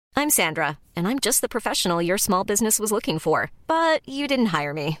I'm Sandra, and I'm just the professional your small business was looking for. But you didn't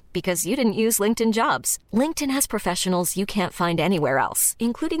hire me because you didn't use LinkedIn Jobs. LinkedIn has professionals you can't find anywhere else,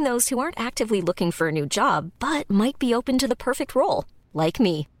 including those who aren't actively looking for a new job, but might be open to the perfect role, like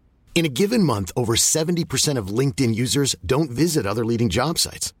me. In a given month, over 70% of LinkedIn users don't visit other leading job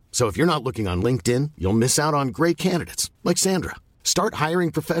sites. So if you're not looking on LinkedIn, you'll miss out on great candidates like Sandra. Start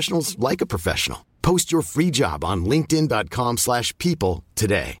hiring professionals like a professional. Post your free job on linkedin.com/people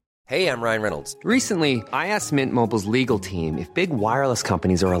today. Hey, I'm Ryan Reynolds. Recently, I asked Mint Mobile's legal team if big wireless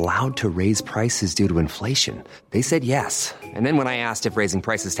companies are allowed to raise prices due to inflation. They said yes. And then when I asked if raising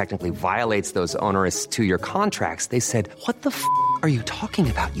prices technically violates those onerous two-year contracts, they said, "What the f*** are you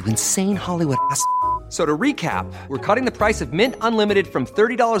talking about, you insane Hollywood ass?" So to recap, we're cutting the price of Mint Unlimited from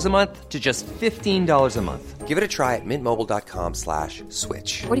 $30 a month to just $15 a month. Give it a try at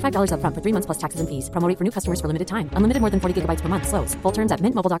mintmobile.com/switch. $45 up front for 3 months plus taxes and fees. Promo rate for new customers for limited time. Unlimited more than 40 gigabytes per month. Slows full terms at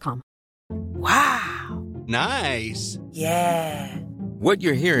mintmobile.com. Wow. Nice. Yeah. What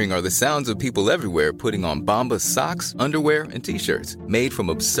you're hearing are the sounds of people everywhere putting on Bombas socks, underwear, and T-shirts made from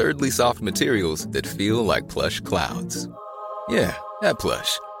absurdly soft materials that feel like plush clouds. Yeah, that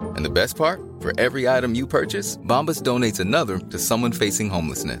plush. And the best part? For every item you purchase, Bombas donates another to someone facing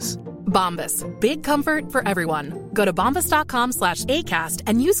homelessness. Bombas. Big comfort for everyone. Go to bombas.com/ACAST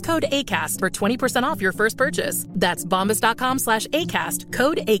and use code ACAST for 20% off your first purchase. That's bombas.com/ACAST.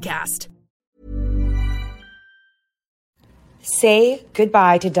 Code ACAST. Say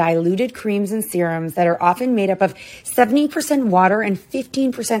goodbye to diluted creams and serums that are often made up of 70% water and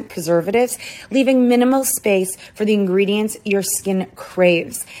 15% preservatives, leaving minimal space for the ingredients your skin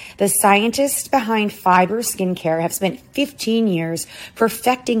craves. The scientists behind Fiber Skincare have spent 15 years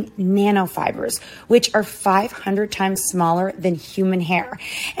perfecting nanofibers, which are 500 times smaller than human hair.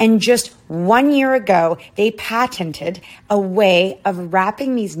 And just 1 year ago, they patented a way of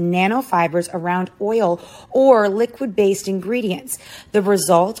wrapping these nanofibers around oil or liquid-based ingredients. The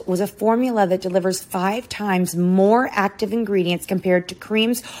result was a formula that delivers 5 times more active ingredients compared to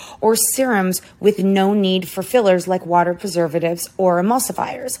creams or serums with no need for fillers like water preservatives or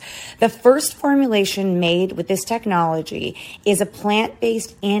emulsifiers. The first formulation made with this technology is a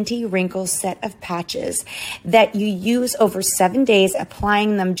plant-based anti-wrinkle set of patches that you use over 7 days,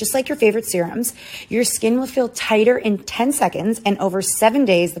 applying them just like your favorite serums. Your skin will feel tighter in 10 seconds, and over 7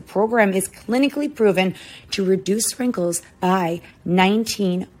 days, the program is clinically proven to reduce wrinkles by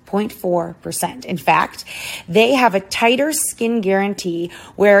 19.4%. In fact, they have a tighter skin guarantee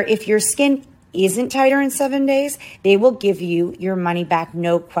where if your skin isn't tighter in 7 days, they will give you your money back,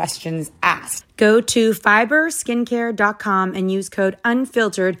 no questions asked. Go to fiberskincare.com and use code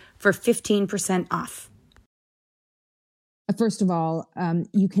UNFILTERED for 15% off. First of all,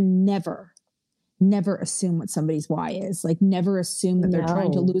 you can never assume what somebody's why is. Like, never assume that they're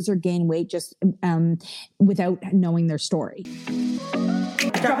trying to lose or gain weight just without knowing their story.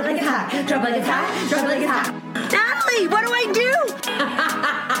 Drop it like it's hot. Drop it like it's hot. Drop it like it's hot. Natalie, what do I do?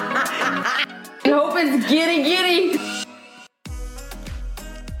 I hope it's giddy.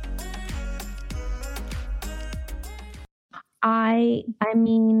 I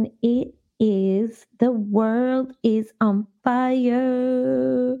mean, it is, the world is on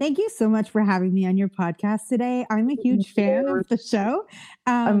fire. Thank you so much for having me on your podcast today. I'm a huge fan of the show.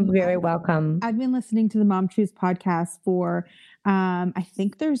 I'm very welcome. I've been listening to the Mom Truths podcast for I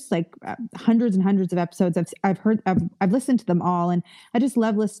think there's like hundreds and hundreds of episodes. I've listened to them all, and I just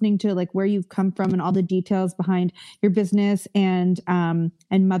love listening to like where you've come from and all the details behind your business and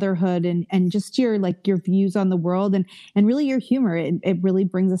motherhood and just your views on the world and really your humor. It really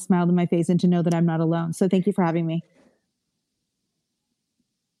brings a smile to my face, and to know that I'm not alone. So thank you for having me.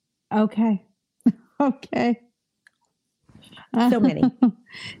 Okay. So many.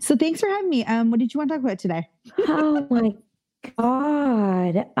 So thanks for having me. What did you want to talk about today? Oh my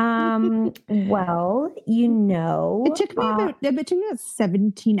God. Well, it took me about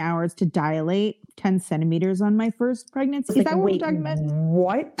 17 hours to dilate 10 centimeters on my first pregnancy. Is that what we're talking about?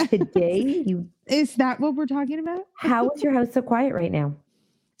 What? Today? Is that what we're talking about? How is your house so quiet right now?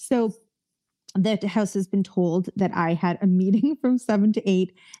 So the house has been told that I had a meeting from 7 to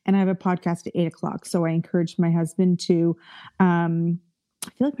 8 and I have a podcast at 8 o'clock. So I encouraged my husband to, I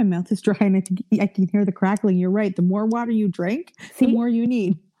feel like my mouth is dry and I can hear the crackling. You're right. The more water you drink, the more you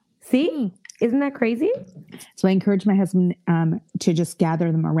need. See? Isn't that crazy? So I encouraged my husband to just gather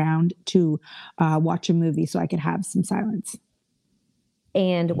them around to watch a movie so I could have some silence.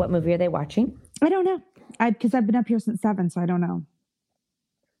 And what movie are they watching? I don't know. Because I've been up here since 7, so I don't know.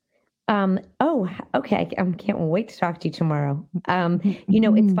 Oh, okay. I can't wait to talk to you tomorrow.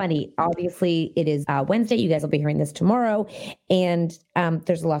 It's funny. Obviously, it is Wednesday. You guys will be hearing this tomorrow. And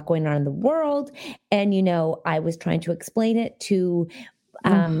there's a lot going on in the world. And, I was trying to explain it to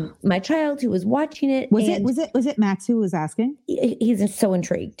my child who was watching it. Was it Max who was asking? He's so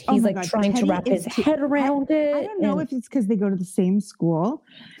intrigued. He's trying to wrap his head around it. I don't know if it's because they go to the same school,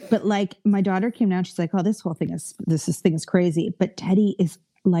 but like my daughter came down, she's like, oh, this thing is crazy. But Teddy is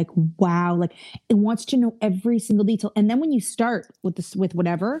like, wow, like it wants to know every single detail. And then when you start with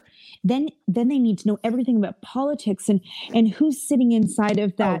whatever, then they need to know everything about politics and who's sitting inside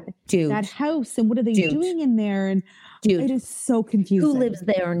of that house and what are they doing in there. And it is so confusing. Who lives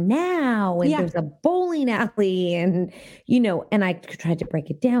there now? And there's a bowling alley and, and I tried to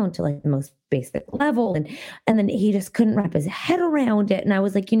break it down to like the most basic level. And then he just couldn't wrap his head around it. And I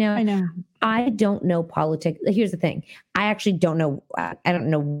was like, I know. I don't know politics. Here's the thing. I actually don't know. I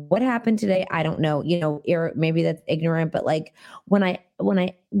don't know what happened today. I don't know, maybe that's ignorant, but like when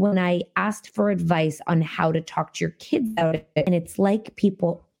I asked for advice on how to talk to your kids about it, and it's like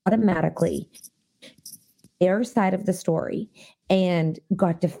people automatically their side of the story and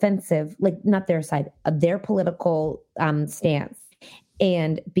got defensive, like not their side, their political stance,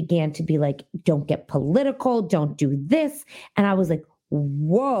 and began to be like, don't get political, don't do this. And I was like,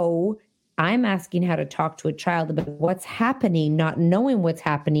 whoa, I'm asking how to talk to a child about what's happening, not knowing what's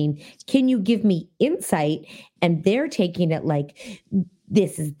happening. Can you give me insight? And they're taking it like,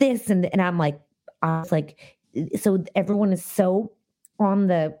 this is this. And I was like, so everyone is so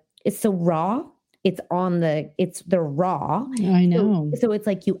it's so raw. They're raw. I know. So it's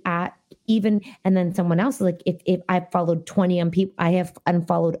like you and then someone else is like, if I followed 20 people, I have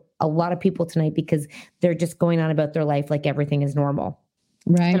unfollowed a lot of people tonight because they're just going on about their life like everything is normal.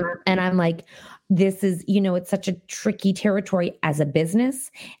 Right. And I'm like, this is, it's such a tricky territory as a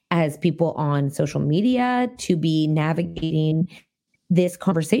business, as people on social media to be navigating this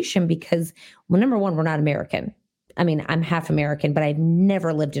conversation because, well, number one, we're not American. I mean, I'm half American, but I've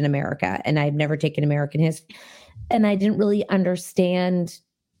never lived in America and I've never taken American history. And I didn't really understand.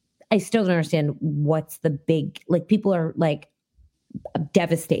 I still don't understand what's the big, like people are like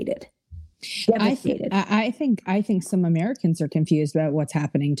devastated. I think some Americans are confused about what's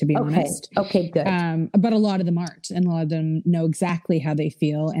happening, to be honest. Okay, good. But a lot of them aren't. And a lot of them know exactly how they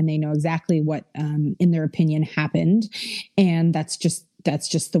feel and they know exactly what, in their opinion, happened. And that's just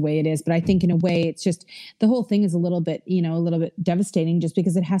the way it is. But I think in a way, it's just the whole thing is a little bit devastating just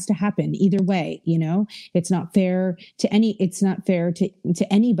because it has to happen either way. It's not fair to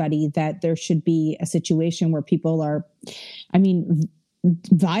anybody that there should be a situation where people are,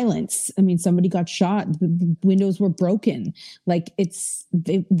 violence. Somebody got shot, the windows were broken. Like it's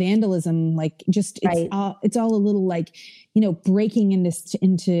vandalism, like just, it's all a little like, breaking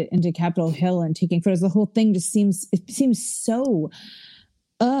into Capitol Hill and taking photos. The whole thing just seems so,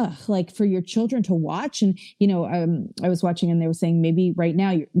 like for your children to watch. And, I was watching and they were saying maybe right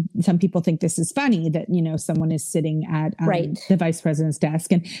now, some people think this is funny that, someone is sitting at the vice president's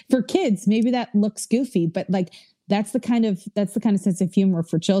desk. And for kids, maybe that looks goofy, but like, that's the kind of sense of humor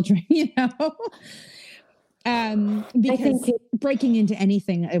for children, because breaking into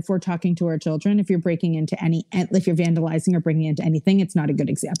anything, if we're talking to our children, if you're vandalizing or breaking into anything, it's not a good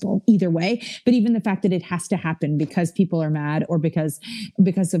example either way. But even the fact that it has to happen because people are mad or because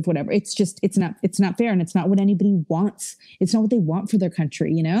of whatever, it's not fair. And it's not what anybody wants. It's not what they want for their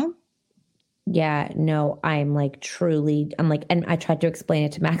country, Yeah, no, I'm like, and I tried to explain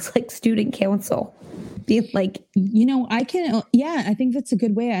it to Max, like student council. Being like, I think that's a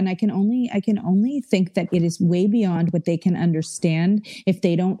good way. And I can only think that it is way beyond what they can understand if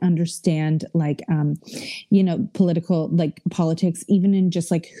they don't understand like, political, like politics, even in just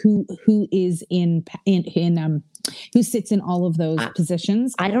like who is who sits in all of those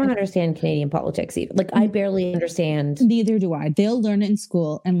positions. I don't understand Canadian politics even. Like I barely understand. Neither do I. They'll learn it in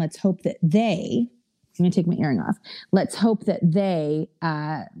school and let's hope that I'm going to take my earring off. Let's hope that they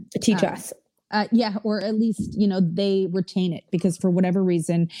teach us. Or at least, they retain it because for whatever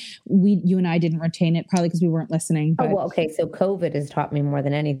reason, you and I didn't retain it, probably because we weren't listening. But... Oh, well, okay. So COVID has taught me more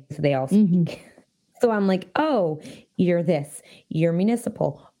than anything. So they all speak. Mm-hmm. So I'm like, oh, you're this, you're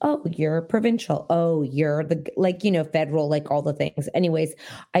municipal. Oh, you're provincial. Oh, you're the, federal, like all the things. Anyways,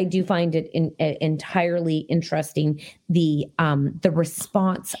 I do find it entirely interesting. The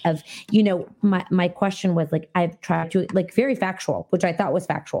response of, my question was like, I've tried to like very factual, which I thought was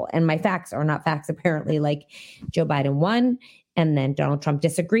factual. And my facts are not facts. Apparently, like Joe Biden won and then Donald Trump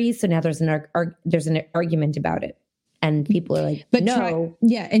disagrees. So now there's an argument about it. And people are like, but no.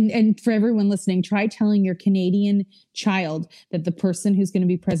 And for everyone listening, try telling your Canadian child that the person who's going to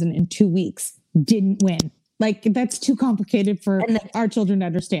be president in 2 weeks didn't win. Like, that's too complicated for our children to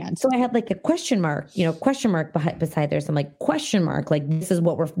understand. So I had like a question mark beside there. So I'm like, question mark, like, this is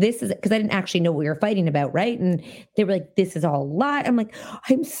because I didn't actually know what we were fighting about. Right. And they were like, this is all a lie. I'm like,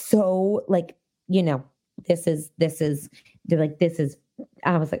 I'm so like, this is, they're like, this is,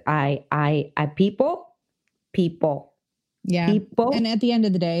 I was like, I people. Yeah. People. And at the end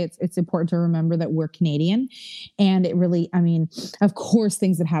of the day, it's important to remember that we're Canadian, and it really, I mean, of course,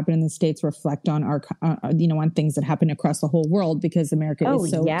 things that happen in the States reflect on our, on things that happen across the whole world, because America is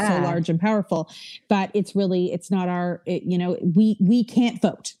so large and powerful, but it's not our, we can't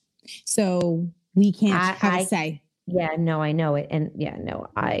vote. So we can't have a say. Yeah, no, I know it. And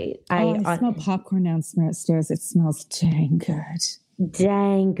I smell popcorn downstairs. It smells dang good.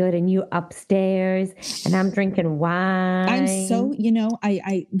 Dang good. And you upstairs, and I'm drinking wine. I'm so,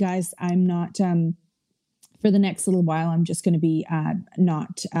 I guys, I'm not, for the next little while, I'm just going to be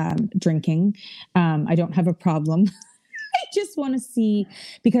not drinking. I don't have a problem. I just want to see,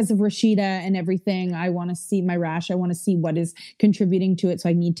 because of Rashida and everything, I want to see my rash. I want to see what is contributing to it. So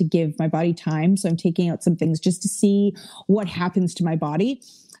I need to give my body time. So I'm taking out some things just to see what happens to my body.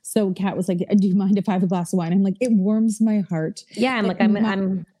 So Kat was like, do you mind if I have a glass of wine? I'm like, it warms my heart. Yeah.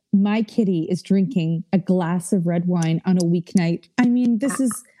 I'm my kitty is drinking a glass of red wine on a weeknight. I mean, this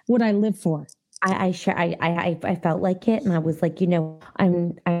is what I live for. I felt like it. And I was like,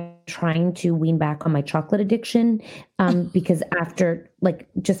 I'm trying to wean back on my chocolate addiction. Because after like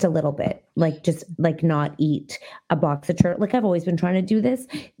just a little bit, like just like not eat a box of chocolate. Like I've always been trying to do this,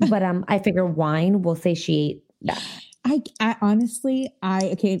 but I figure wine will satiate that. I honestly,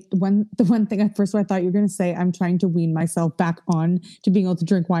 the one thing at first I thought you were going to say, I'm trying to wean myself back on to being able to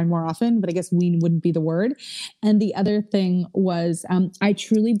drink wine more often, but I guess wean wouldn't be the word. And the other thing was, I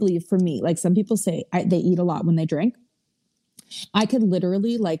truly believe, for me, like some people say they eat a lot when they drink. I could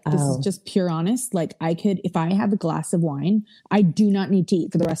literally, like, this is just pure honest. Like I could, if I have a glass of wine, I do not need to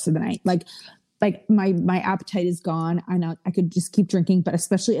eat for the rest of the night. Like my appetite is gone. I could just keep drinking, but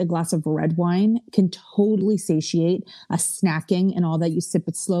especially a glass of red wine can totally satiate a snacking and all that. You sip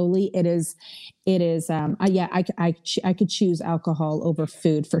it slowly. It is, I could choose alcohol over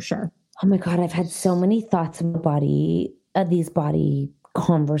food for sure. Oh my God. I've had so many thoughts in my body, these body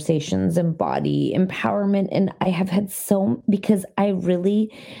conversations and body empowerment. And I have had because I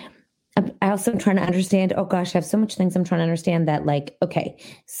also am trying to understand, oh gosh, I have so much things I'm trying to understand that, like, okay,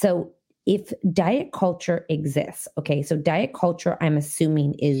 so if diet culture exists, okay, so diet culture, I'm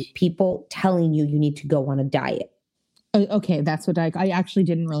assuming, is people telling you need to go on a diet. Okay, that's what I actually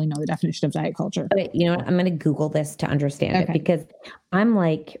didn't really know the definition of diet culture. Okay, you know what? I'm going to Google this to understand it, because I'm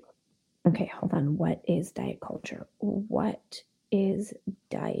like, okay, hold on. What is diet culture? What is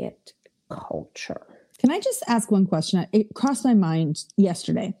diet culture? Can I just ask one question? It crossed my mind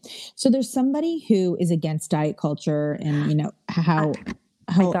yesterday. So there's somebody who is against diet culture, and how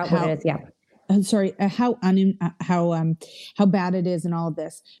what it is, yeah. I'm sorry, how bad it is and all of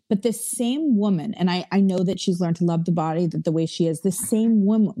this. But this same woman, and I know that she's learned to love the body the way she is. This same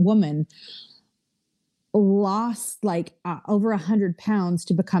woman lost like over 100 pounds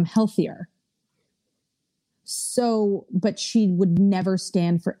to become healthier. So, but she would never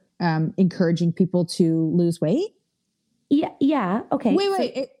stand for encouraging people to lose weight. Yeah. Okay.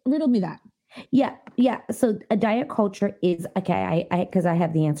 Wait. Riddle me that. Yeah. So a diet culture is, okay, because I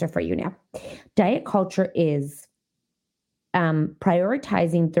have the answer for you now. Diet culture is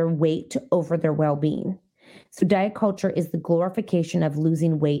prioritizing their weight over their well-being. So diet culture is the glorification of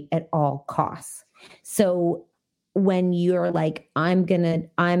losing weight at all costs. So when you're like, I'm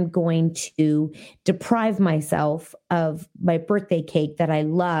going to deprive myself of my birthday cake that I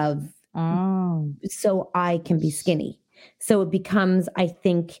love, so I can be skinny. So it becomes, I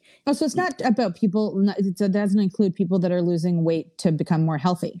think. Oh, so it's not about people. It doesn't include people that are losing weight to become more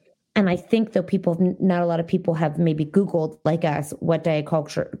healthy. And I think though not a lot of people have maybe Googled like us what diet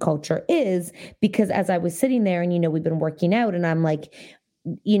culture is, because as I was sitting there and, we've been working out and I'm like,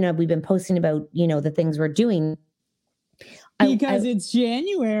 we've been posting about, the things we're doing. Because it's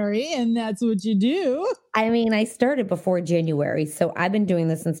January and that's what you do. I mean, I started before January, so I've been doing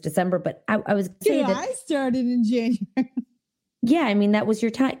this since December, but I was saying that I started in January. Yeah, I mean, that was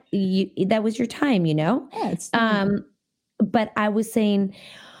your time. That was your time, Yeah, but I was saying,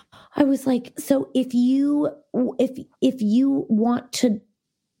 I was like, so if you want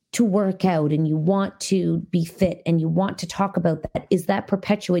to work out and you want to be fit and you want to talk about that, is that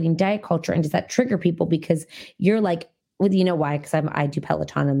perpetuating diet culture? And does that trigger people because you're like, Well, you know why? Because I do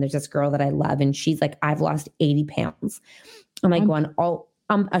Peloton, and there's this girl that I love, and she's like, I've lost 80 pounds. I'm like going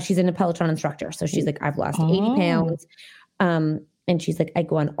she's a Peloton instructor. So she's like, I've lost 80 pounds. And she's like, I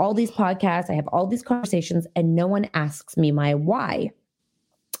go on all these podcasts, I have all these conversations, and no one asks me my why.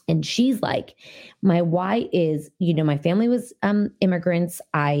 And she's like, my why is, my family was immigrants.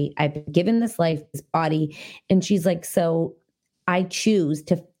 I've been given this life, this body. And she's like, so I choose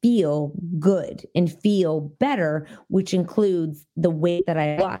to feel good and feel better, which includes the weight that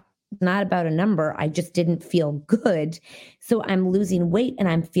I lost. It's not about a number. I just didn't feel good. So I'm losing weight and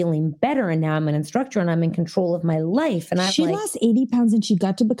I'm feeling better. And now I'm an instructor and I'm in control of my life. And she lost 80 pounds and she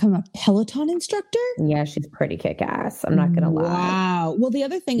got to become a Peloton instructor? Yeah, she's pretty kick-ass. I'm not going to lie. Wow. Well, the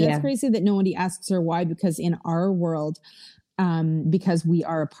other thing, that's crazy that nobody asks her why, because in our world, because we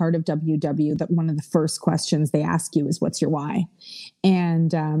are a part of WW, that one of the first questions they ask you is, what's your why? And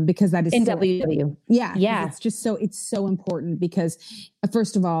because that is in WW. Yeah. It's so important because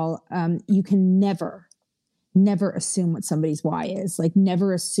first of all, you can never assume what somebody's why is. Like,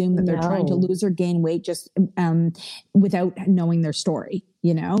 never assume that they're trying to lose or gain weight just without knowing their story.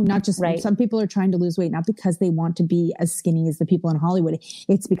 Not just some people are trying to lose weight, not because they want to be as skinny as the people in Hollywood.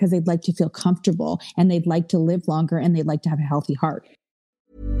 It's because they'd like to feel comfortable and they'd like to live longer and they'd like to have a healthy heart.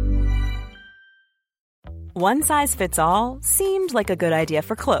 One size fits all seemed like a good idea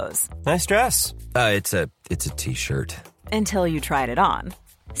for clothes. Nice dress. It's a t-shirt. Until you tried it on.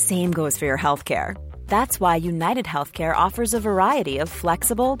 Same goes for your healthcare. That's why United Healthcare offers a variety of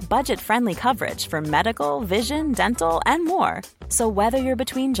flexible, budget-friendly coverage for medical, vision, dental, and more. So whether you're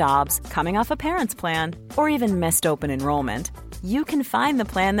between jobs, coming off a parent's plan, or even missed open enrollment, you can find the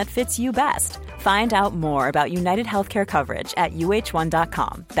plan that fits you best. Find out more about United Healthcare coverage at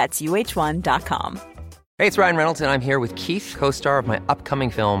uh1.com. That's uh1.com. Hey, it's Ryan Reynolds, and I'm here with Keith, co-star of my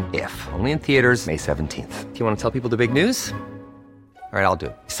upcoming film, If, only in theaters May 17th. Do you want to tell people the big news? All right, I'll do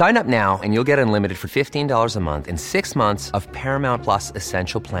it. Sign up now and you'll get unlimited for $15 a month and 6 months of Paramount Plus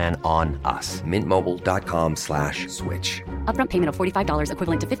Essential Plan on us. MintMobile.com/switch. Upfront payment of $45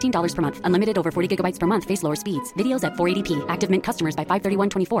 equivalent to $15 per month. Unlimited over 40 gigabytes per month. Face lower speeds. Videos at 480p. Active Mint customers by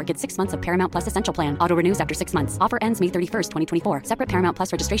 531.24 get 6 months of Paramount Plus Essential Plan. Auto renews after 6 months. Offer ends May 31st, 2024. Separate Paramount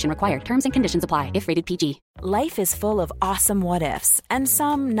Plus registration required. Terms and conditions apply if rated PG. Life is full of awesome what-ifs and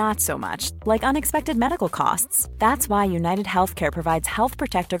some not so much, like unexpected medical costs. That's why United Healthcare provides Health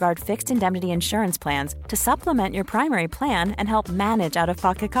Protector Guard fixed indemnity insurance plans to supplement your primary plan and help manage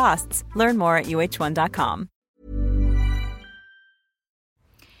out-of-pocket costs. Learn more at uh1.com.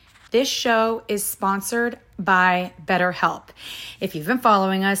 This show is sponsored by BetterHelp. If you've been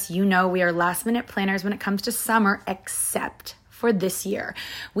following us, you know we are last-minute planners when it comes to summer, except for this year.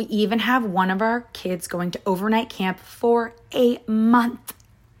 We even have one of our kids going to overnight camp for a month,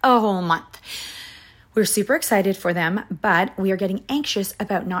 a whole month. We're super excited for them, but we are getting anxious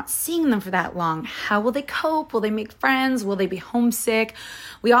about not seeing them for that long. How will they cope? Will they make friends? Will they be homesick?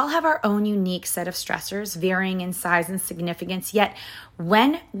 We all have our own unique set of stressors, varying in size and significance, yet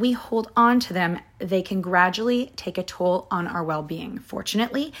when we hold on to them, they can gradually take a toll on our well-being.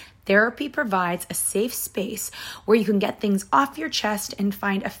 Fortunately, therapy provides a safe space where you can get things off your chest and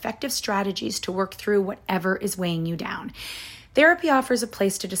find effective strategies to work through whatever is weighing you down. Therapy offers a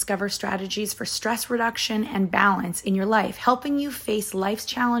place to discover strategies for stress reduction and balance in your life, helping you face life's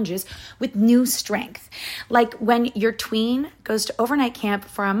challenges with new strength. Like when your tween goes to overnight camp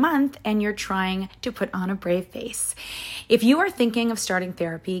for a month and you're trying to put on a brave face. If you are thinking of starting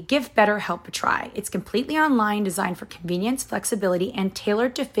therapy, give BetterHelp a try. It's completely online, designed for convenience, flexibility, and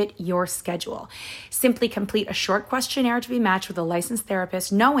tailored to fit your schedule. Simply complete a short questionnaire to be matched with a licensed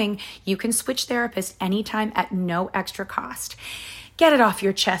therapist, knowing you can switch therapists anytime at no extra cost. Get it off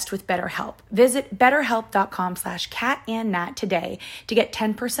your chest with BetterHelp. Visit betterhelp.com/catandnat today to get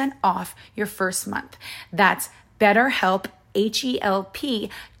 10% off your first month. That's BetterHelp,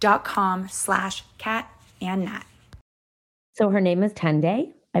 HELP.com/catandnat. So her name is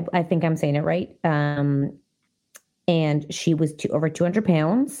Tunde. I think I'm saying it right. And she was over 200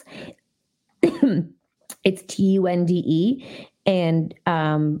 pounds. It's TUNDE. And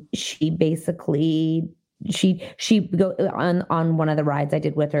she basically... She go on one of the rides I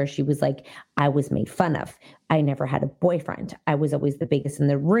did with her. She was like, I was made fun of. I never had a boyfriend. I was always the biggest in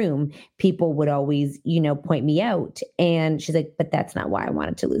the room. People would always, point me out. And she's like, but that's not why I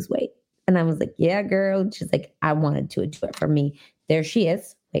wanted to lose weight. And I was like, yeah, girl. And she's like, I wanted to do it for me. There she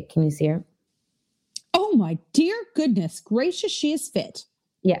is. Wait, can you see her? Oh my dear goodness gracious. She is fit.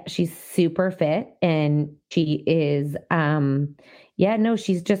 Yeah, she's super fit. And she is,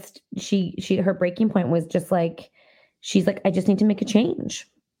 she's just, her breaking point was just like, she's like, I just need to make a change.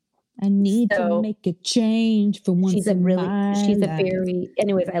 I need to make a change for once in my life.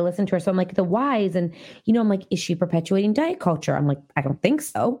 Anyways, I listen to her. So I'm like, the whys. And, I'm like, is she perpetuating diet culture? I'm like, I don't think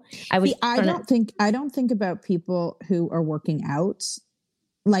so. I don't think about people who are working out,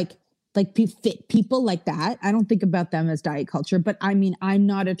 like fit people like that. I don't think about them as diet culture, but I mean, I'm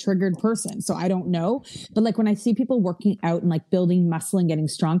not a triggered person, so I don't know. But like when I see people working out and like building muscle and getting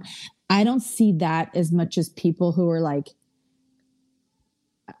strong, I don't see that as much as people who are like,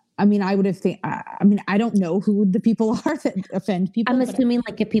 I mean, I don't know who the people are that offend people. I'm assuming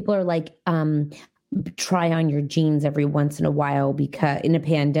like if people are like, try on your jeans every once in a while because in a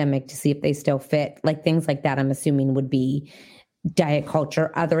pandemic to see if they still fit, like things like that, I'm assuming would be diet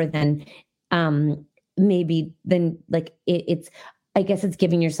culture, other than maybe then like it's I guess it's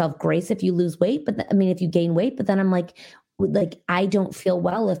giving yourself grace if you lose weight, but if you gain weight, but then I'm like I don't feel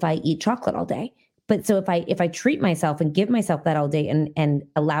well if I eat chocolate all day. But so if I treat myself and give myself that all day and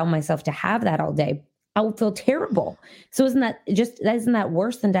allow myself to have that all day, I will feel terrible. So isn't that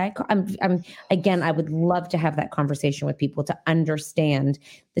worse than diet? Again, I would love to have that conversation with people to understand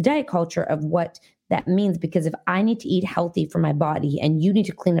the diet culture of what that means, because if I need to eat healthy for my body and you need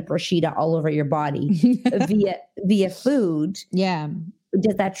to clean up Rashida all over your body via food,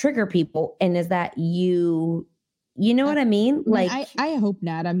 does that trigger people? And is that you know what I mean? Like, I hope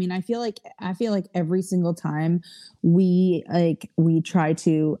not. I mean, I feel like every single time we try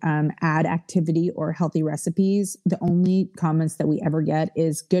to add activity or healthy recipes, the only comments that we ever get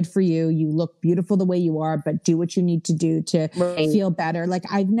is good for you. You look beautiful the way you are, but do what you need to do to feel better. Like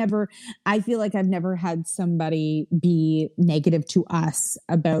I feel like I've never had somebody be negative to us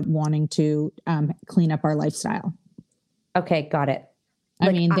about wanting to clean up our lifestyle. Okay. Got it.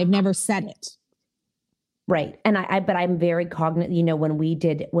 I mean, they've never said it. Right. And but I'm very cognizant, when we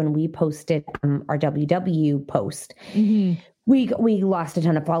posted our WW post, we lost a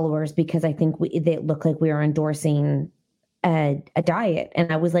ton of followers because I think they looked like we were endorsing a diet.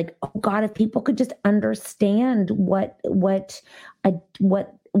 And I was like, oh God, if people could just understand what it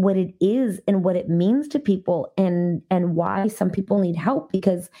is and what it means to people and why some people need help,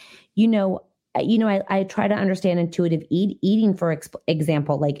 because, I try to understand intuitive eating, for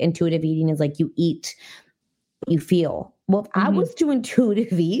example. Like intuitive eating is like you eat you feel. Well, if I was to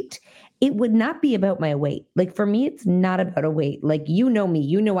intuitive eat, it would not be about my weight. Like for me, it's not about a weight. Like,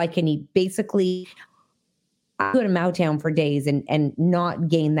 me, I can eat basically, I go to Mowtown for days and not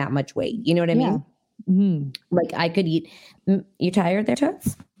gain that much weight. You know what I mean? Mm-hmm. Like I could eat. You tired there,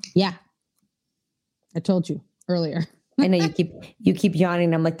 Toots? Yeah. I told you earlier. I know you keep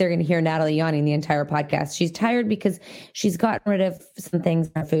yawning. I'm like, they're going to hear Natalie yawning the entire podcast. She's tired because she's gotten rid of some things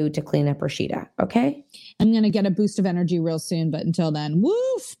in her food to clean up Rashida. Okay. I'm going to get a boost of energy real soon, but until then,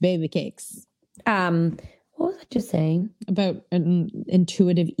 woof, baby cakes. What was I just saying about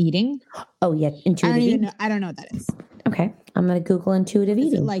intuitive eating? Oh yeah. Intuitive eating. I don't know what that is. Okay. I'm going to Google intuitive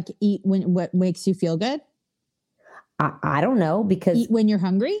eating. Is it like eat what makes you feel good? I don't know, because eat when you're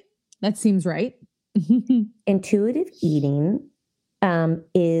hungry. That seems right. Intuitive eating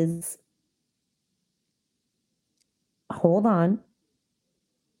is, hold on,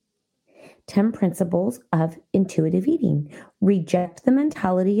 10 principles of intuitive eating. Reject the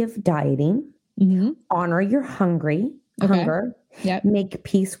mentality of dieting. Mm-hmm. Honor your hunger. Yep. Make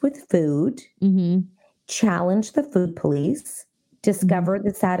peace with food. Mm-hmm. Challenge the food police. Discover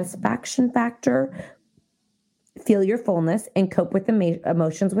the satisfaction factor. Feel your fullness and cope with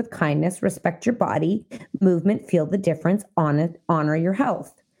emotions with kindness. Respect your body, movement, feel the difference, honor your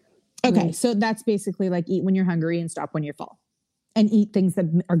health. Okay, so that's basically like eat when you're hungry and stop when you're full. And eat things that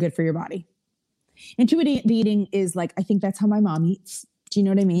are good for your body. Intuitive eating is like, I think that's how my mom eats. Do you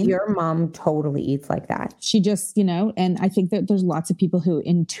know what I mean? Your mom totally eats like that. She just, and I think that there's lots of people who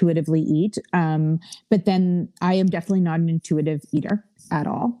intuitively eat. But then I am definitely not an intuitive eater at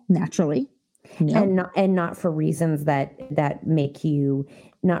all, naturally. No. And not for reasons that make you,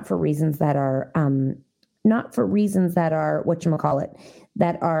 not for reasons that are whatchamacallit,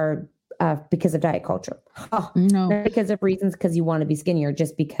 that are because of diet culture. Oh, no. Not because of reasons because you want to be skinnier,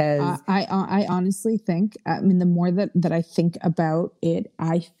 just because. I honestly think, the more that I think about it,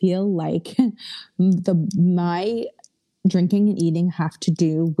 I feel like my drinking and eating have to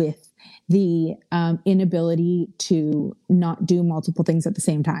do with the inability to not do multiple things at the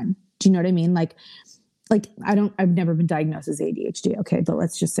same time. Do you know what I mean? Like I've never been diagnosed as ADHD. Okay. But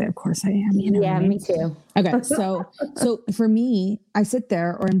let's just say, of course I am. Yeah, me too. Okay. So for me, I sit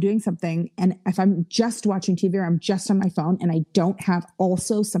there or I'm doing something. And if I'm just watching TV or I'm just on my phone and I don't have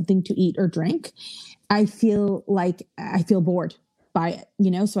also something to eat or drink, I feel bored. by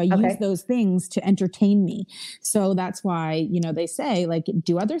it, so I use those things to entertain me. So that's why, they say like,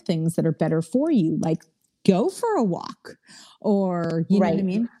 do other things that are better for you, like go for a walk, or, you know what I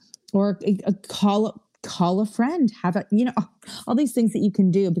mean? Or call a friend, have a, all these things that you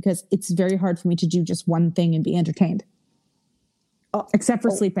can do, because it's very hard for me to do just one thing and be entertained. Except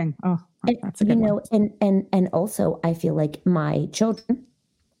for sleeping. That's a good one. And also I feel like my children,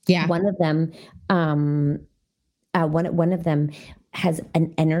 one of them, one of them has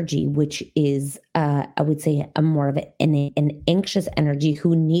an energy, which is, I would say a more of an anxious energy,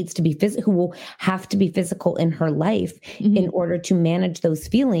 who needs to be who will have to be physical in her life in order to manage those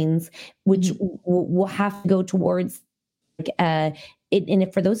feelings, which will have to go towards like, and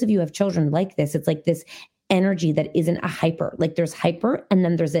if for those of you who have children like this, it's like this energy that isn't a hyper, like there's hyper, and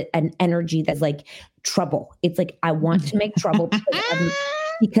then there's an energy that's like trouble. It's like, I want to make trouble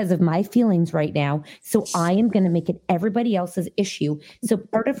because of my feelings right now. So I am going to make it everybody else's issue. So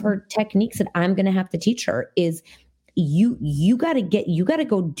part of her techniques that I'm going to have to teach her is you got to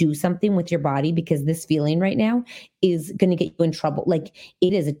go do something with your body, because this feeling right now is going to get you in trouble. Like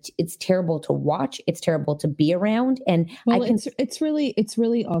it's terrible to watch. It's terrible to be around. And it's really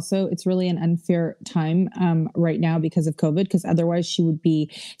an unfair time right now because of COVID, because otherwise she would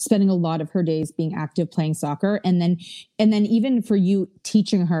be spending a lot of her days being active, playing soccer. And then even for you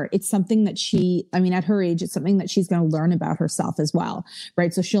teaching her, it's something that at her age, it's something that she's going to learn about herself as well.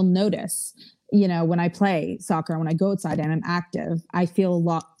 Right. So she'll notice, when I play soccer, when I go outside and I'm active, I feel a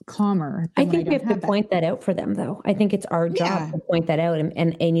lot calmer. I think we have to point that out for them, though. I think it's our job to point that out.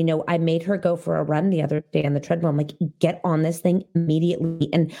 And I made her go for a run the other day on the treadmill. I'm like, get on this thing immediately.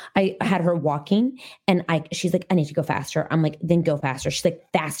 And I had her walking, and she's like, I need to go faster. I'm like, then go faster. She's like,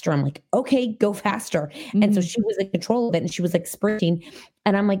 faster. I'm like, okay, go faster. And so she was in control of it, and she was like sprinting.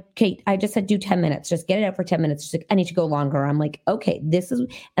 And I'm like, Kate, I just said do 10 minutes. Just get it out for 10 minutes. She's like, I need to go longer. I'm like, okay, this is.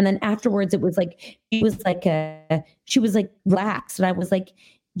 And then afterwards, it was like, she was like relaxed. And I was like,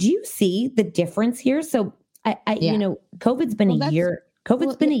 do you see the difference here? So COVID's been a year.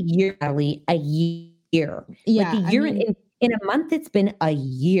 COVID's been a year, Natalie, a year. Yeah. Like a year in a month, it's been a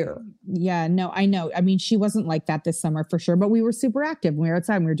year. Yeah, no, I know. I mean, she wasn't like that this summer for sure, but we were super active. We were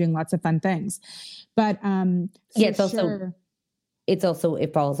outside. We were doing lots of fun things. But it falls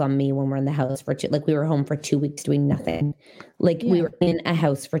on me when we're in the house for we were home for 2 weeks doing nothing. Like we were in a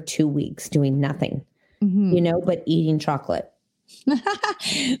house for 2 weeks doing nothing, but eating chocolate.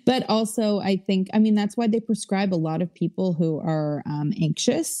 But also I think, that's why they prescribe a lot of people who are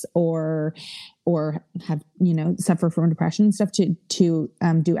anxious or have, suffer from depression and stuff to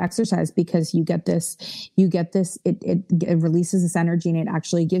do exercise, because you get this, it releases this energy, and it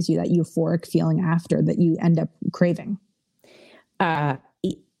actually gives you that euphoric feeling after that you end up craving.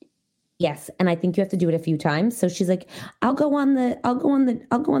 Yes. And I think you have to do it a few times. So she's like, I'll go on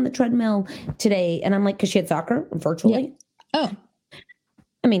the treadmill today. And I'm like, cause she had soccer virtually. Yeah. Oh,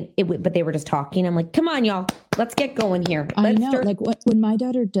 but they were just talking. I'm like, come on, y'all, let's get going here. I know. Like when my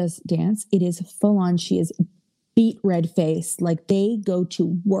daughter does dance, it is full on. She is beet red face. Like they go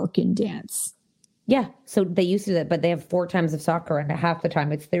to work and dance. Yeah. So they used to do that, but they have 4 times of soccer, and half the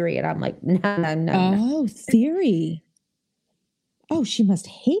time it's theory. And I'm like, no. Oh, theory. Oh, she must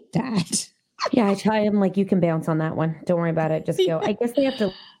hate that. Yeah, I tell him, like, you can bounce on that one. Don't worry about it. Just go. I guess they have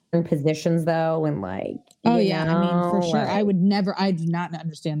to learn positions, though, and like. Oh, yeah. For sure. I do not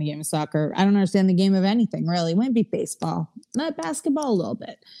understand the game of soccer. I don't understand the game of anything, really. It might be baseball, not basketball a little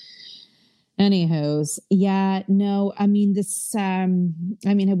bit. Anyhows, yeah, no, so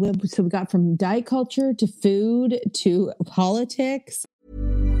we got from diet culture to food to politics.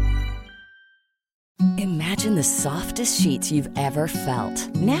 Imagine the softest sheets you've ever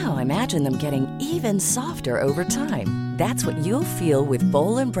felt. Now imagine them getting even softer over time. That's what you'll feel with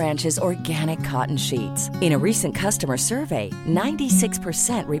Boll & Branch's organic cotton sheets. In a recent customer survey,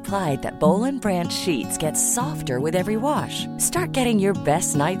 96% replied that Boll & Branch sheets get softer with every wash. Start getting your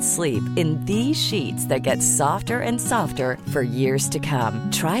best night's sleep in these sheets that get softer and softer for years to come.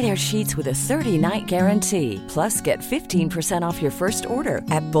 Try their sheets with a 30-night guarantee. Plus, get 15% off your first order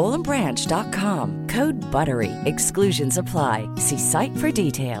at BollandBranch.com. Code BUTTERY. Exclusions apply. See site for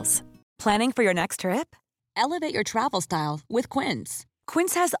details. Planning for your next trip? Elevate your travel style with Quince.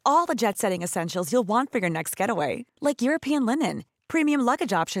 Quince has all the jet-setting essentials you'll want for your next getaway, like European linen, premium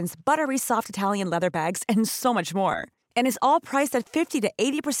luggage options, buttery soft Italian leather bags, and so much more. And is all priced at 50 to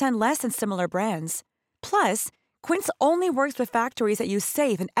 80% less than similar brands. Plus, Quince only works with factories that use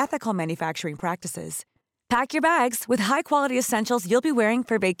safe and ethical manufacturing practices. Pack your bags with high-quality essentials you'll be wearing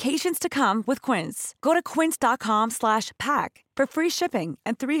for vacations to come with Quince. Go to quince.com/pack for free shipping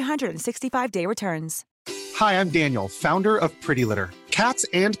and 365-day returns. Hi, I'm Daniel, founder of Pretty Litter. Cats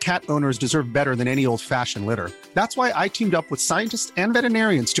and cat owners deserve better than any old-fashioned litter. That's why I teamed up with scientists and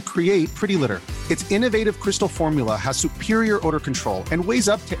veterinarians to create Pretty Litter. Its innovative crystal formula has superior odor control and weighs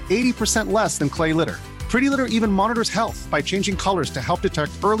up to 80% less than clay litter. Pretty Litter even monitors health by changing colors to help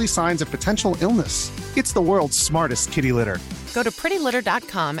detect early signs of potential illness. It's the world's smartest kitty litter. Go to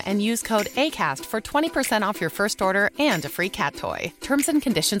prettylitter.com and use code ACAST for 20% off your first order and a free cat toy. Terms and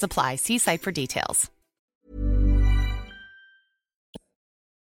conditions apply. See site for details.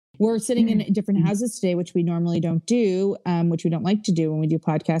 We're sitting in different houses today, which we normally don't do, which we don't like to do when we do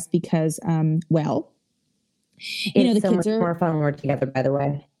podcasts because, well, you know, the so kids are more fun when we're together, by the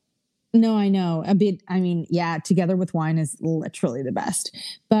way. No, I know. Yeah, together with wine is literally the best.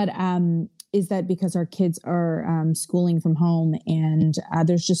 But is that because our kids are schooling from home and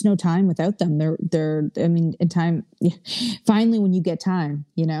there's just no time without them. In time, finally, when you get time,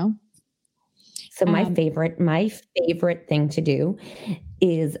 you know? So my favorite thing to do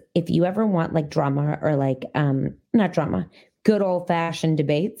is if you ever want like drama or like, not drama, good old fashioned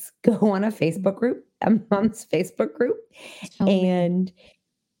debates, go on a Facebook group, a mom's Facebook group.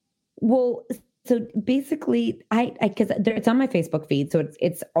 Well, so basically cause it's on my Facebook feed. So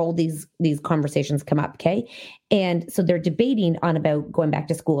it's all these conversations come up. Okay. And so they're debating on about going back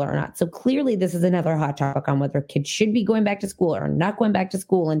to school or not. So clearly this is another hot topic on whether kids should be going back to school or not going back to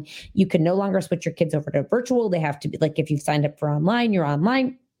school. And you can no longer switch your kids over to virtual. They have to be like, if you've signed up for online, you're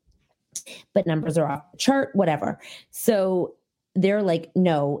online, but numbers are off the chart, whatever. So they're like,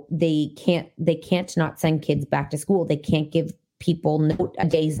 no, they can't not send kids back to school. They can't give people a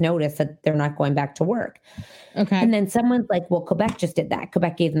day's notice that they're not going back to work. Okay. And then someone's like, well, Quebec just did that.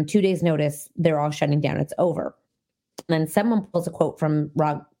 Quebec gave them 2 days notice. They're all shutting down. It's over. And then someone pulls a quote from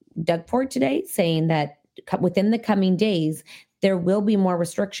Rob Dugford today saying that within the coming days, there will be more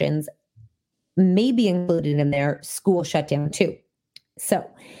restrictions, maybe included in their school shutdown too. So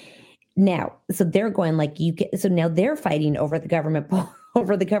they're going like so now they're fighting over the government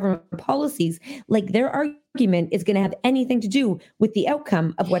policies, like their argument is going to have anything to do with the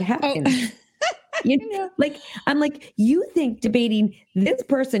outcome of what happens. You know, like, I'm like, you think debating this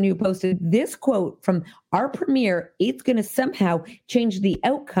person who posted this quote from our premier, it's going to somehow change the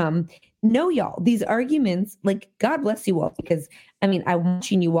outcome. No, y'all, these arguments, like, God bless you all, because I'm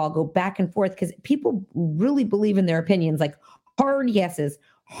watching you all go back and forth because people really believe in their opinions, like hard yeses,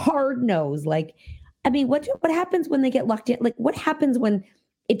 hard no's, like, what happens when they get locked in? Like, what happens when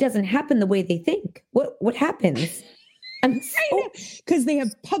it doesn't happen the way they think? What happens? Because they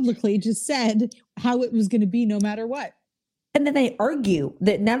have publicly just said how it was going to be no matter what. And then they argue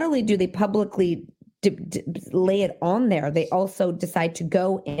that not only do they publicly lay it on there, they also decide to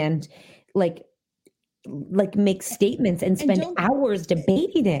go and like make statements and spend hours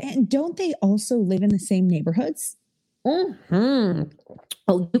debating it. And don't they also live in the same neighborhoods? Mm-hmm.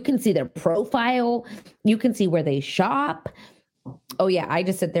 Oh, you can see their profile. You can see where they shop. Oh yeah, I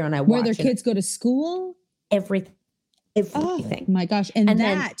just sit there and I watch. Where their kids go to school? Everything. Oh my gosh. And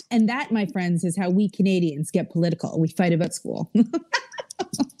that, my friends, is how we Canadians get political. We fight about school.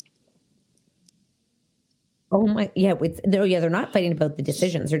 Oh my, yeah. They're not fighting about the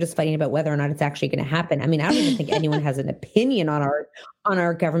decisions. They're just fighting about whether or not it's actually going to happen. I don't even think anyone has an opinion on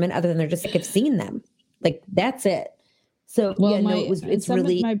our government other than they're just sick of seeing them. Like, that's it. So I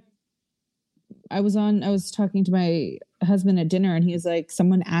was talking to my husband at dinner and he was like,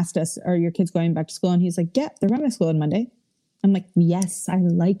 someone asked us, are your kids going back to school? And he's like, yeah, they're going to school on Monday. I'm like, yes, I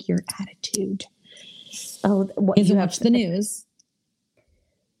like your attitude. Oh, you watch the news.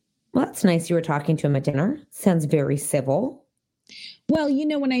 Well, that's nice. You were talking to him at dinner. Sounds very civil. Well,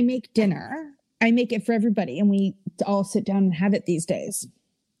 when I make dinner, I make it for everybody and we all sit down and have it these days.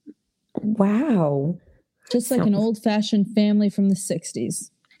 Wow. Just like an old fashioned family from the 60s.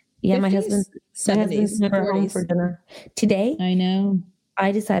 Yeah, 50s, my husband's never 40s. home for dinner. Today, I know.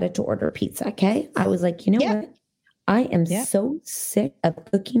 I decided to order pizza. Okay. I was like, you know what? I am so sick of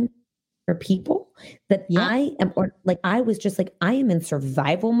cooking for people that I was just like, I am in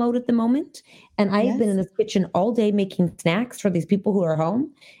survival mode at the moment. And I have been in this kitchen all day making snacks for these people who are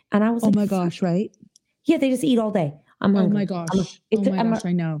home. And I was like, oh my gosh, right? Yeah, they just eat all day. I'm hungry. Oh my gosh.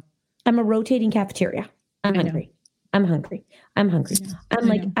 I know. I'm a rotating cafeteria. I'm hungry. I'm hungry.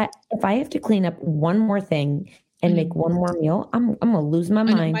 If I have to clean up one more thing and make one more meal, I'm going to lose my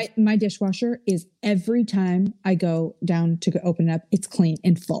mind. My dishwasher is, every time I go down to open it up, it's clean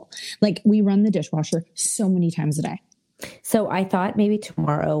and full. Like, we run the dishwasher so many times a day. So I thought maybe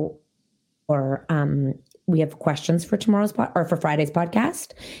tomorrow or we have questions for tomorrow's or for Friday's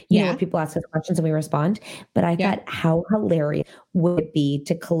podcast. You know, people ask us questions and we respond. But I thought how hilarious would it be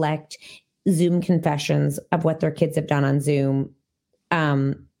to collect Zoom confessions of what their kids have done on Zoom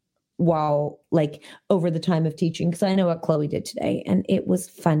while like over the time of teaching. Because I know what Chloe did today, and it was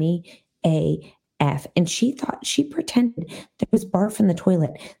funny AF. And she pretended there was barf in the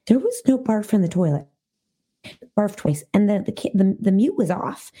toilet. There was no barf in the toilet. Barf twice, and the mute was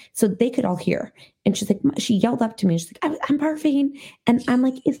off, so they could all hear. And she's like, she yelled up to me. She's like, I'm barfing, and I'm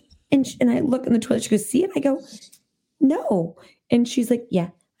like, and I look in the toilet. She goes, see it? I go, no. And she's like, yeah,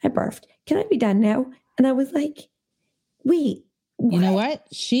 I barfed. Can I be done now? And I was like, wait. What? You know what?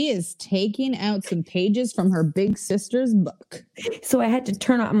 She is taking out some pages from her big sister's book. So I had to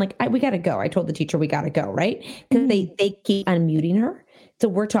turn on. I'm like, we got to go. I told the teacher we got to go, right? Because they keep unmuting her. So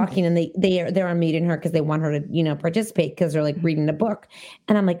we're talking, and they're unmuting her because they want her to, participate because they're like reading a book.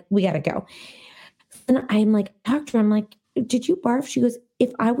 And I'm like, we got to go. And I'm like, doctor, I'm like, did you barf? She goes,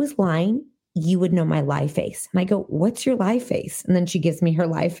 if I was lying, you would know my lie face. And I go, what's your lie face? And then she gives me her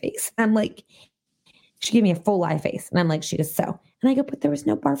lie face. I'm like, she gave me a full lie face. And I'm like, she goes, so. And I go, but there was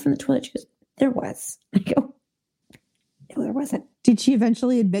no barf in the toilet. She goes, there was. I go, no, there wasn't. Did she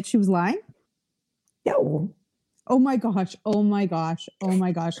eventually admit she was lying? No. Oh my gosh. Oh my gosh. Oh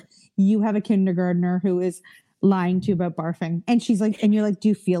my gosh. You have a kindergartner who is lying to you about barfing. And she's like, and you're like, do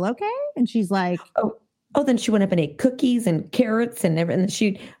you feel okay? And she's like, oh, then she went up and ate cookies and carrots and everything. And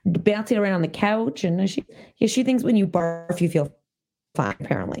she bounced around on the couch. And she thinks when you barf, you feel fine,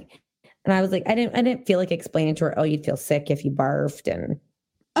 apparently. And I was like, I didn't feel like explaining to her, oh, you'd feel sick if you barfed. And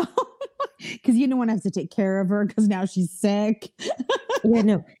because you don't want to have to take care of her because now she's sick. Yeah,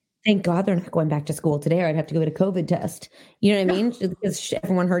 no. Thank God they're not going back to school today, or I'd have to go get a COVID test. You know what I mean? Because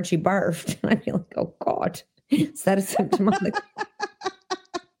everyone heard she barfed. And I'd be like, oh, God, is that a symptom of the...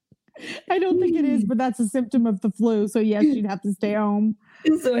 I don't think it is, but that's a symptom of the flu. So, yes, she'd have to stay home.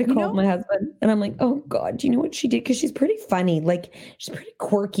 So I called my husband, and I'm like, oh, God, do you know what she did? Because she's pretty funny. Like, she's a pretty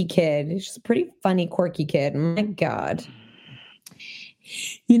quirky kid. She's a pretty funny, quirky kid. My God.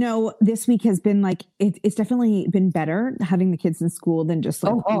 This week has been like, it's definitely been better having the kids in school than just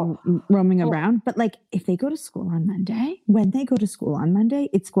like roaming around. But like, if they go to school on Monday,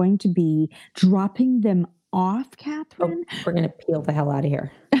 it's going to be dropping them off, Catherine. Oh, we're going to peel the hell out of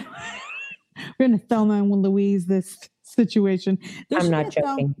here. We're going to Thelma and Louise this situation. I'm not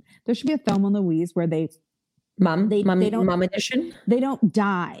joking. There should be a Thelma and Louise where they Mom edition. They don't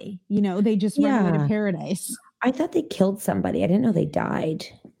die. They just run away to paradise. I thought they killed somebody. I didn't know they died.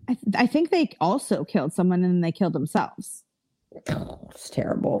 I think they also killed someone and then they killed themselves. Oh, it's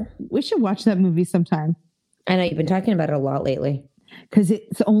terrible. We should watch that movie sometime. I know you've been talking about it a lot lately. Because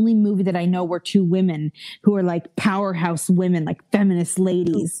it's the only movie that I know where two women who are like powerhouse women, like feminist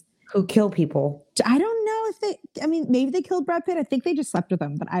ladies. Who kill people. I don't know if maybe they killed Brad Pitt. I think they just slept with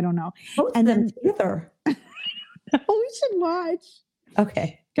him, but I don't know. Both of them together. We should watch.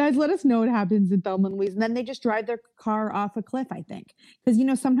 Okay. Guys, let us know what happens in Thelma and Louise. And then they just drive their car off a cliff, I think. Because,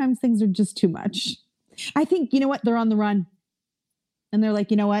 sometimes things are just too much. I think, you know what? They're on the run. And they're like,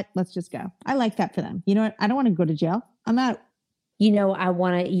 you know what? Let's just go. I like that for them. You know what? I don't want to go to jail. I'm out. You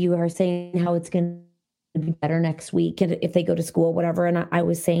are saying how it's going to be better next week and if they go to school, whatever. And I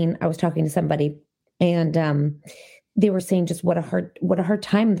was talking to somebody and they were saying just what a hard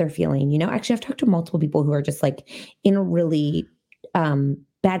time they're feeling. Actually, I've talked to multiple people who are just like in a really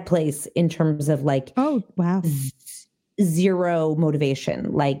bad place in terms of like, oh, wow, zero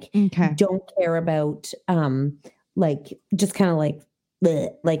motivation. Like, don't care about, like, just kind of like, bleh,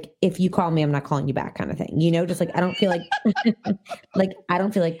 like if you call me, I'm not calling you back kind of thing, just like, I don't feel like, I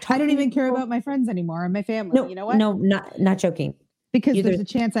don't even care about my friends anymore and my family. No, you know what? No, not joking. Because there's a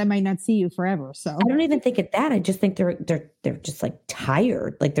chance I might not see you forever. So I don't even think it's that. I just think they're just like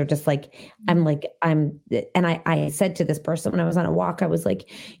tired. Like they're just like, and I said to this person when I was on a walk, I was like,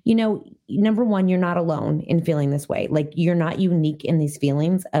 number one, you're not alone in feeling this way. Like you're not unique in these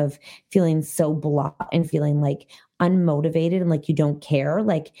feelings of feeling so blah and feeling like unmotivated and like you don't care.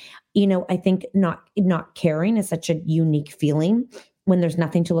 Like, I think not caring is such a unique feeling. When there's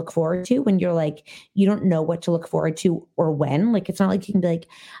nothing to look forward to, when you're like, you don't know what to look forward to or when, like, it's not like you can be like,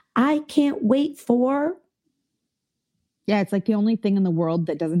 I can't wait for. Yeah. It's like the only thing in the world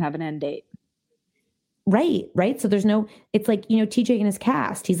that doesn't have an end date. Right. So it's like, TJ and his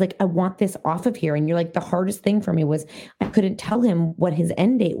cast, he's like, I want this off of here. And you're like, the hardest thing for me was I couldn't tell him what his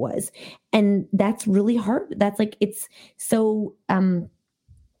end date was. And that's really hard. That's like, it's so,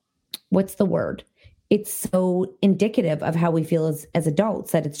 what's the word? It's so indicative of how we feel as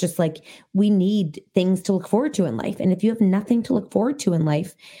adults that it's just like we need things to look forward to in life. And if you have nothing to look forward to in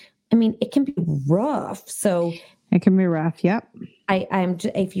life, it can be rough. So it can be rough. Yep.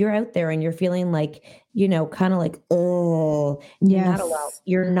 if you're out there and you're feeling like, kind of like, oh, you're not alone.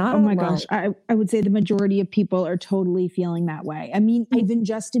 You're not alone. Oh my gosh. I would say the majority of people are totally feeling that way. I mean, even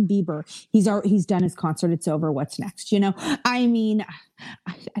Justin Bieber, he's done his concert. It's over. What's next? I mean,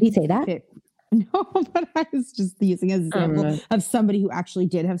 you say that? No, but I was just using as an example of somebody who actually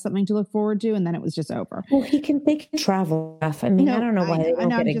did have something to look forward to, and then it was just over. Well, they can travel enough. I mean, I don't know why they don't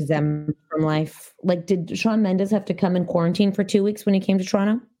get exempt from life. Like, did Shawn Mendes have to come in quarantine for 2 weeks when he came to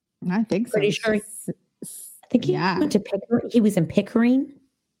Toronto? I think so. Pretty sure. I think he went to Pickering. He was in Pickering.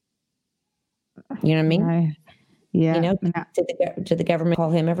 You know what I mean? Yeah. Did the government call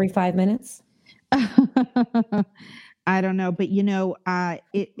him every 5 minutes? I don't know, but and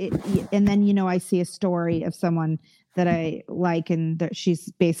then I see a story of someone that I like, and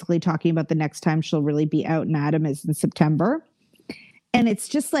she's basically talking about the next time she'll really be out and Adam is in September, and it's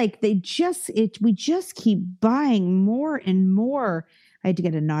just like we just keep buying more and more. I had to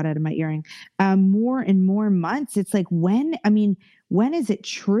get a knot out of my earring. More and more months. It's like when is it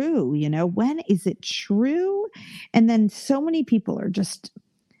true? When is it true? And then so many people are just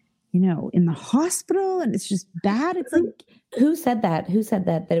in the hospital, and it's just bad. It's like, who said that it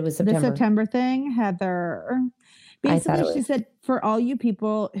was September? The September thing, Heather. Basically, she said, for all you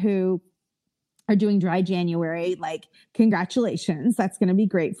people who are doing dry January, like, congratulations, that's going to be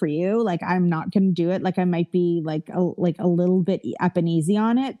great for you. Like, I'm not going to do it. Like, I might be like a little bit up and easy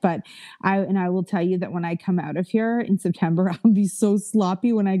on it, but I will tell you that when I come out of here in September, I'll be so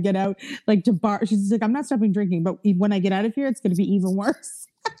sloppy when I get out, like, to bar. She's like, I'm not stopping drinking, but when I get out of here, it's going to be even worse.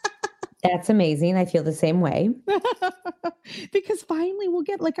 That's amazing. I feel the same way. Because finally we'll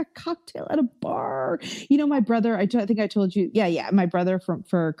get like a cocktail at a bar. My brother, I think I told you. Yeah. My brother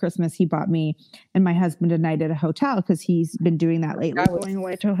for Christmas, he bought me and my husband a night at a hotel because he's been doing that lately, going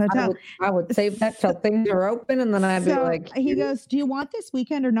away to a hotel. I would save that till things are open, and then I'd be like, he goes, do you want this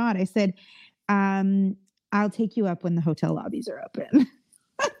weekend or not? I said, I'll take you up when the hotel lobbies are open.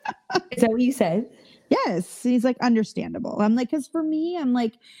 Is that what you said? Yes. He's like, understandable. I'm like, because for me, I'm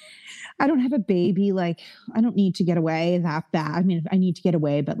like, I don't have a baby. Like, I don't need to get away that bad. I mean, I need to get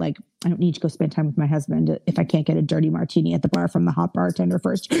away, but like, I don't need to go spend time with my husband if I can't get a dirty martini at the bar from the hot bartender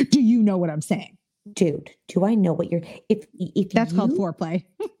first. Do you know what I'm saying? Dude, do I know what you're, if that's called foreplay.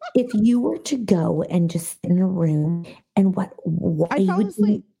 If you were to go and just sit in a room and I'd fall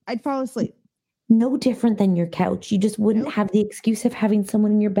asleep. I'd fall asleep. No different than your couch. You just wouldn't have the excuse of having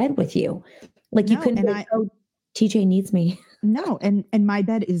someone in your bed with you. Like, you couldn't be like, oh, TJ needs me. No. And my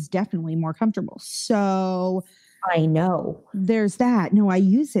bed is definitely more comfortable. So I know there's that. No, I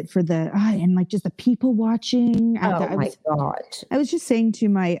use it for and like just the people watching. My God. I was just saying to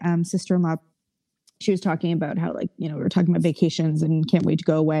my sister-in-law, she was talking about how, like, we were talking about vacations and can't wait to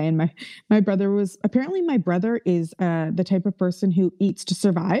go away. And my brother is the type of person who eats to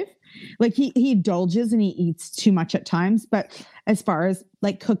survive. Like, he indulges and he eats too much at times. But as far as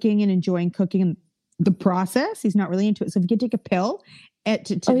like cooking and enjoying cooking and the process, he's not really into it. So if he could take a pill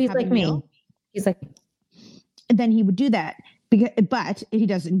he's like me. He's like, then he would do that. But he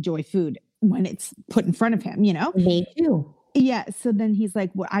doesn't enjoy food when it's put in front of him, Me too. Yeah. So then he's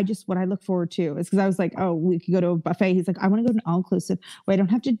like, what I look forward to is, because I was like, oh, we could go to a buffet. He's like, I want to go to an all-inclusive where I don't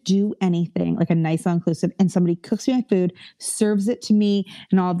have to do anything, like a nice all-inclusive, and somebody cooks me my food, serves it to me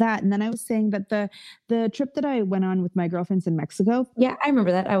and all that. And then I was saying that the trip that I went on with my girlfriends in Mexico. Yeah, I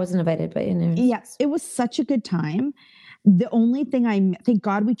remember that. I wasn't invited, but yes, it was such a good time. The only thing thank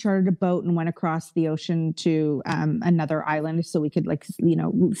God we chartered a boat and went across the ocean to another island so we could, like,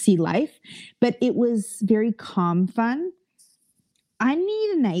 see life. But it was very calm, fun. I need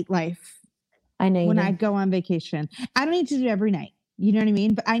a nightlife. I know. When I go on vacation, I don't need to do it every night. You know what I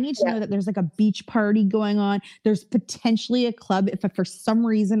mean? But I need to know that there's like a beach party going on. There's potentially a club if for some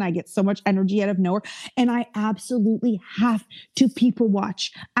reason I get so much energy out of nowhere, and I absolutely have to people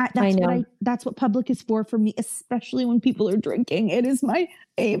watch. That's what public is for me, especially when people are drinking. It is my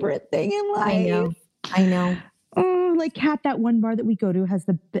favorite thing in life. I know. Oh, like Kat, that one bar that we go to has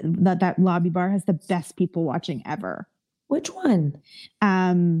that lobby bar has the best people watching ever. Which one?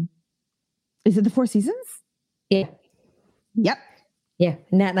 Is it the Four Seasons? Yeah. Yep. Yeah.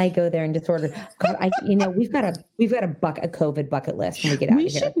 Nat and I go there and just order. God, we've got a COVID bucket list when we get out of here. We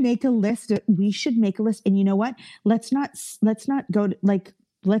should make a list. And you know what? Let's not go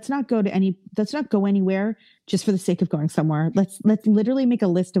anywhere just for the sake of going somewhere. Let's literally make a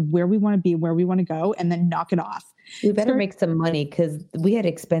list of where we want to be, where we want to go, and then knock it off. We better make some money, because we had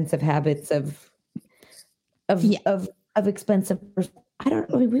expensive habits of expensive. I don't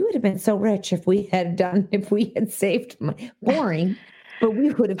know. We would have been so rich if we had saved money. Boring, but we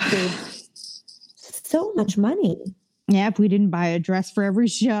would have saved so much money. Yeah, if we didn't buy a dress for every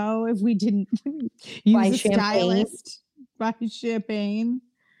show, if we didn't use Buy a champagne. stylist, buy champagne.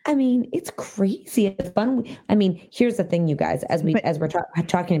 I mean, it's crazy. It's fun. I mean, here's the thing, you guys, as we're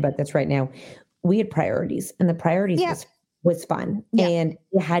talking about this right now, we had priorities, and the priorities was fun. Yeah. And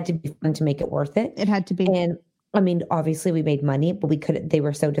it had to be fun to make it worth it. It had to be. And I mean, obviously we made money, but they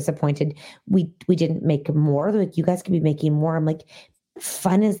were so disappointed. We didn't make more. They're like, you guys could be making more. I'm like, what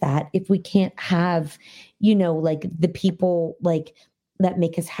fun is that if we can't have, like the people like that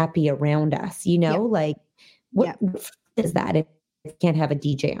make us happy around us, like what fun is that if we can't have a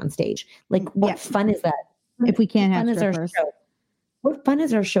DJ on stage? Like what fun is that? If we can't have strippers? What fun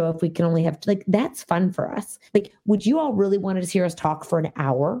is our show if we can only have, like, that's fun for us. Like, would you all really want to hear us talk for an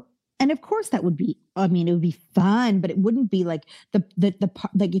hour? And of course that would be, it would be fun, but it wouldn't be like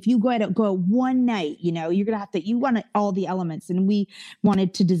like if you go out one night, you're going to you want all the elements, and we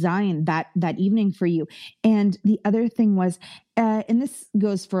wanted to design that evening for you. And the other thing was, and this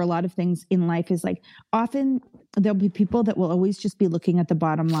goes for a lot of things in life, is like often there'll be people that will always just be looking at the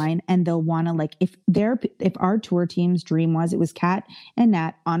bottom line, and they'll want to, like, if our tour team's dream was, it was Kat and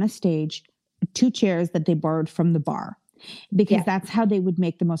Nat on a stage, 2 chairs that they borrowed from the bar, because that's how they would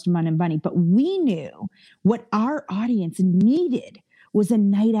make the most amount of money. But we knew what our audience needed was a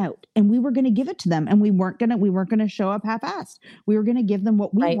night out, and we were going to give it to them, and we weren't going to show up half-assed. We were going to give them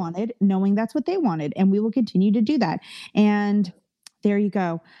what we wanted, knowing that's what they wanted, and we will continue to do that. And there you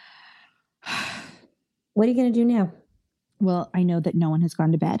go. What are you going to do now? Well, I know that no one has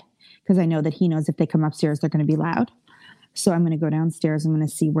gone to bed, because I know that he knows if they come upstairs, they're going to be loud. So I'm going to go downstairs. I'm going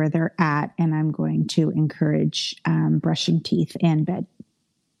to see where they're at, and I'm going to encourage brushing teeth and bed.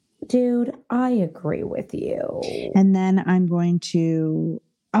 Dude, I agree with you. And then I'm going to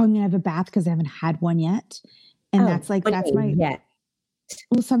have a bath, because I haven't had one yet. And that's my.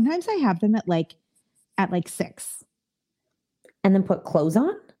 Well, sometimes I have them at 6. And then put clothes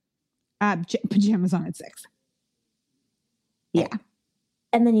on? Pajamas on at 6. Yeah.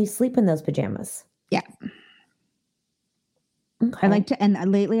 And then you sleep in those pajamas. Yeah. Okay. I like to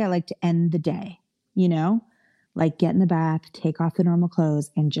end the day, like get in the bath, take off the normal clothes,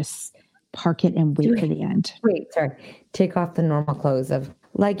 and just park it and wait for the end. Take off the normal clothes of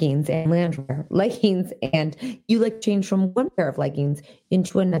leggings and loungewear, and you change from one pair of leggings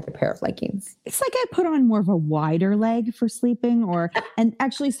into another pair of leggings. It's like I put on more of a wider leg for sleeping, and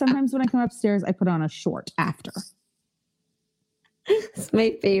actually sometimes when I come upstairs, I put on a short after. It's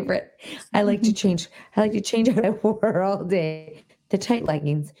my favorite. I like to change what I wore all day, the tight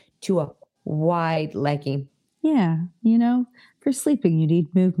leggings, to a wide legging. Yeah. For sleeping, you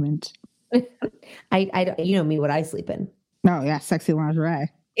need movement. I you know me, what I sleep in. Oh yeah. Sexy lingerie.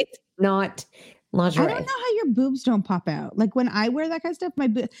 It's not lingerie. I don't know how your boobs don't pop out. Like when I wear that kind of stuff,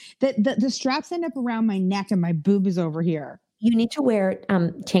 the straps end up around my neck and my boob is over here. You need to wear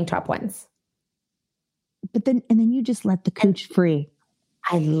tank top ones. But then you just let the cooch free.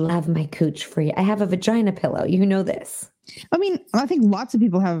 I love my cooch free. I have a vagina pillow. You know this. I mean, I think lots of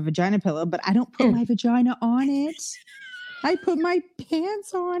people have a vagina pillow, but I don't put my vagina on it. I put my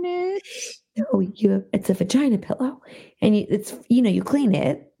pants on it. No, it's a vagina pillow, and you clean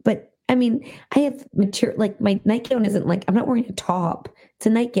it. But I mean, I have material, like my nightgown isn't I'm not wearing a top. It's a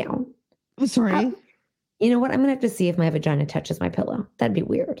nightgown. Oh, sorry. You know what? I'm going to have to see if my vagina touches my pillow. That'd be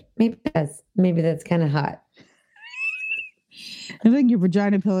weird. Maybe that's kind of hot. I think your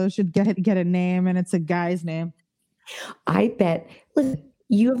vagina pillow should get a name, and it's a guy's name. I bet. Listen,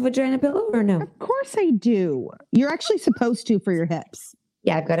 you have a vagina pillow or no? Of course I do. You're actually supposed to for your hips.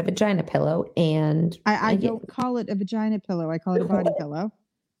 Yeah, I've got a vagina pillow, and I don't call it a vagina pillow. I call it a body pillow.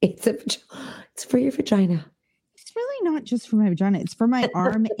 It's for your vagina. It's really not just for my vagina. It's for my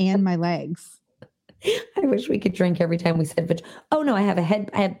arm and my legs. I wish we could drink every time we said vagina. Oh no, I have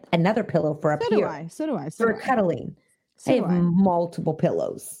another pillow for up here. So do I. For cuddling. I have multiple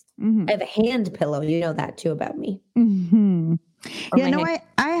pillows. Mm-hmm. I have a hand pillow. You know that too about me. Mm-hmm. Yeah, no,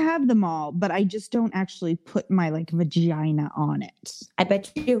 I have them all, but I just don't actually put my vagina on it. I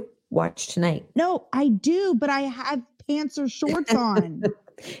bet you do. Watch tonight. No, I do, but I have pants or shorts on.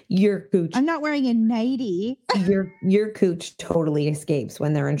 Your cooch. I'm not wearing a nightie. Your cooch totally escapes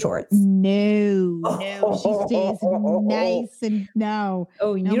when they're in shorts. No, she stays nice and no.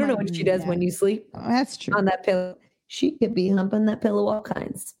 Oh, you don't know what she does when you sleep? Oh, that's true. On that pillow. She could be humping that pillow all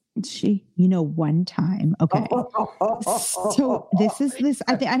kinds. One time. Okay. So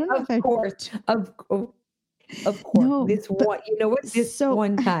I don't know Of course. No,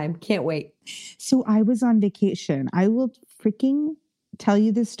 one time. Can't wait. So I was on vacation. I will freaking tell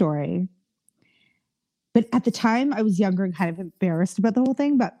you this story. But at the time I was younger and kind of embarrassed about the whole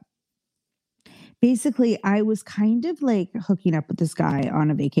thing. But basically I was kind of like hooking up with this guy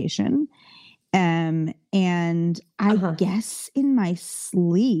on a vacation. And I guess in my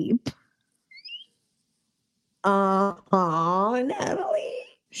sleep. Natalie.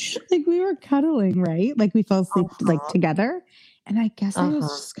 Like we were cuddling, right? Like we fell asleep like together. And I guess I was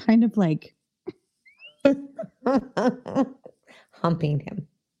just kind of like humping him.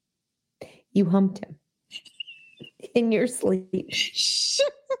 You humped him in your sleep.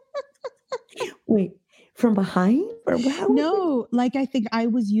 Wait, from behind or how? No, like I think I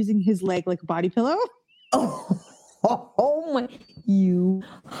was using his leg like a body pillow. Oh my! You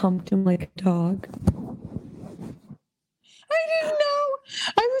humped him like a dog. I didn't know.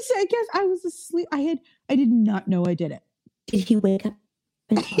 I guess I was asleep. I did not know I did it. Did he wake up?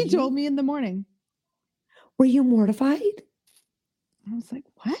 He told me in the morning. Were you mortified? I was like,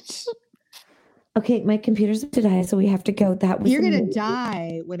 what? Okay, my computer's about to die, so we have to go. You're going to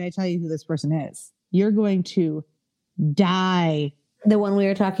die when I tell you who this person is. You're going to die. The one we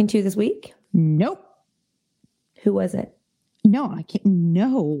were talking to this week? Nope. Who was it? No, I can't.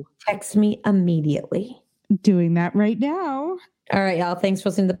 No. Text me immediately. Doing that right now. All right, y'all. Thanks for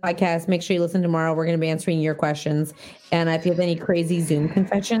listening to the podcast. Make sure you listen tomorrow. We're going to be answering your questions. And if you have any crazy Zoom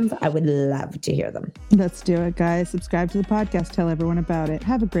confessions, I would love to hear them. Let's do it, guys. Subscribe to the podcast. Tell everyone about it.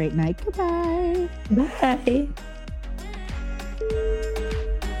 Have a great night. Goodbye. Bye.